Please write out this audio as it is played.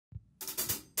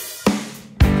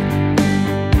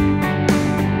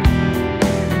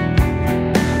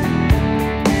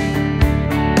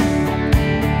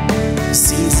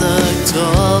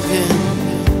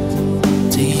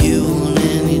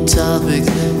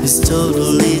is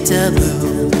totally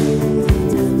taboo,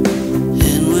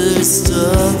 and we're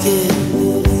stuck in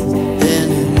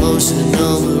an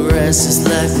emotional morass, just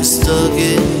like we're stuck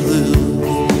in glue.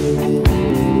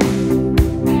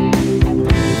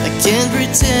 I can't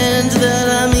pretend that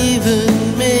I'm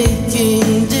even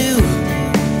making do.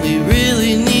 We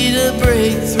really need a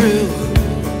breakthrough.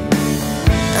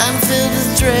 I'm filled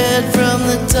with dread from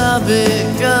the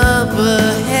topic up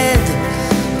ahead,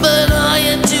 but all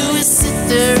you do is sit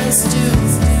there and stew.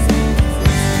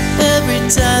 Every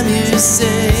time you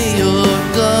say you're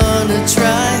gonna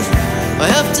try, I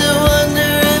have to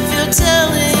wonder if you're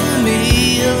telling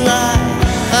me a lie.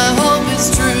 I hope it's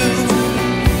true,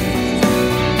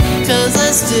 'cause I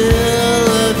still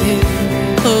love you.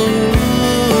 Oh,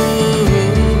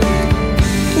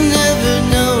 never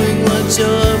knowing what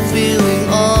you're feeling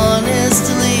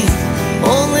honestly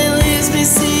only leaves me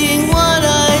seeing what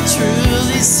I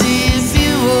truly see. If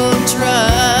you won't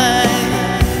try,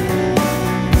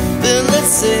 then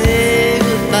let's say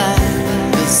goodbye,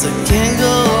 'cause I can't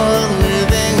go on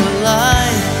living a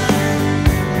lie.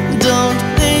 Don't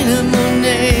paint a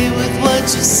Monet with what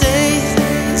you say.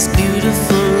 These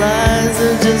beautiful lies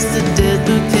are just a dead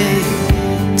bouquet.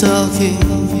 Talking,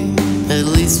 at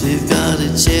least we've got a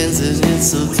chance, and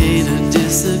it's okay to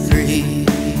disagree.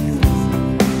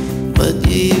 But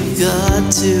you've got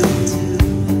to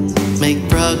make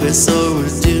progress or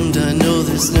we're doomed. I know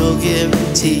there's no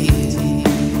guarantee.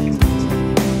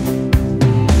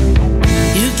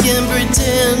 You can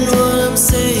pretend what I'm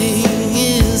saying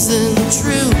isn't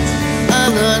true.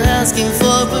 I'm not asking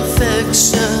for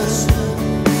perfection.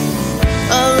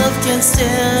 Our love can't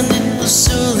stand, it will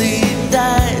surely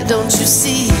die. Don't you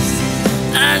see?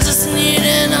 I just need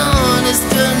an honest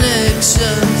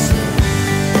connection.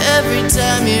 Every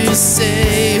time you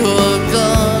say you're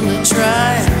gonna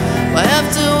try, I have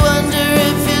to wonder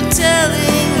if you're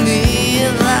telling me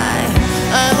a lie.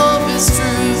 I hope it's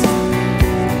true,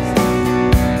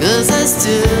 'cause I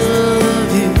still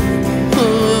love you.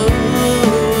 Oh,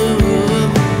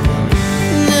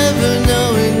 never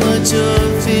knowing what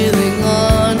you're feeling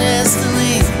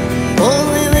honestly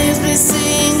only leaves me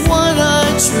seeing what I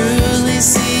truly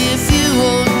see. If you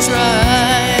won't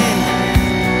try,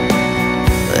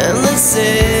 then let's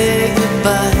say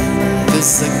goodbye,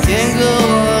 'cause I can't go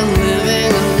on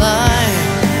living a lie.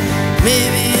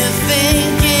 Maybe you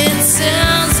think it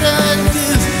sounds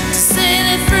uncouth to say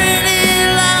that pretty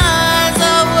lies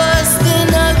are worse than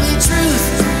ugly truth.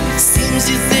 Seems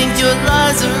you think your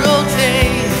lies are okay.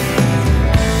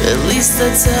 At least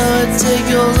that's how I take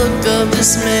your look of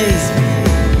dismay.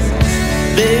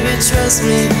 Baby, trust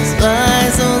me,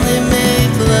 lies only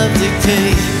make love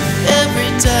decay.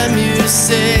 Every time you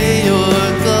say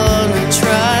you're gonna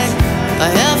try, I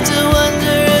have to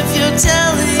wonder if you're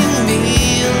telling me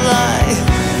a lie.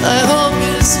 I hope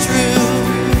it's true,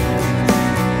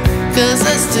 'cause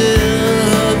I still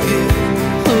love you.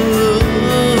 Ooh,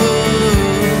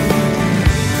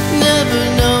 never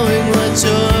knowing what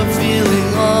you're feeling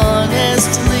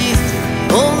honestly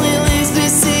only leaves me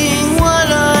seeing what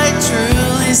I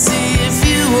truly see. If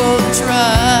you won't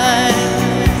try,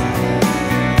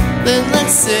 then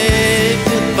let's say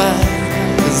goodbye,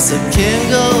 'cause I can't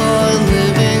go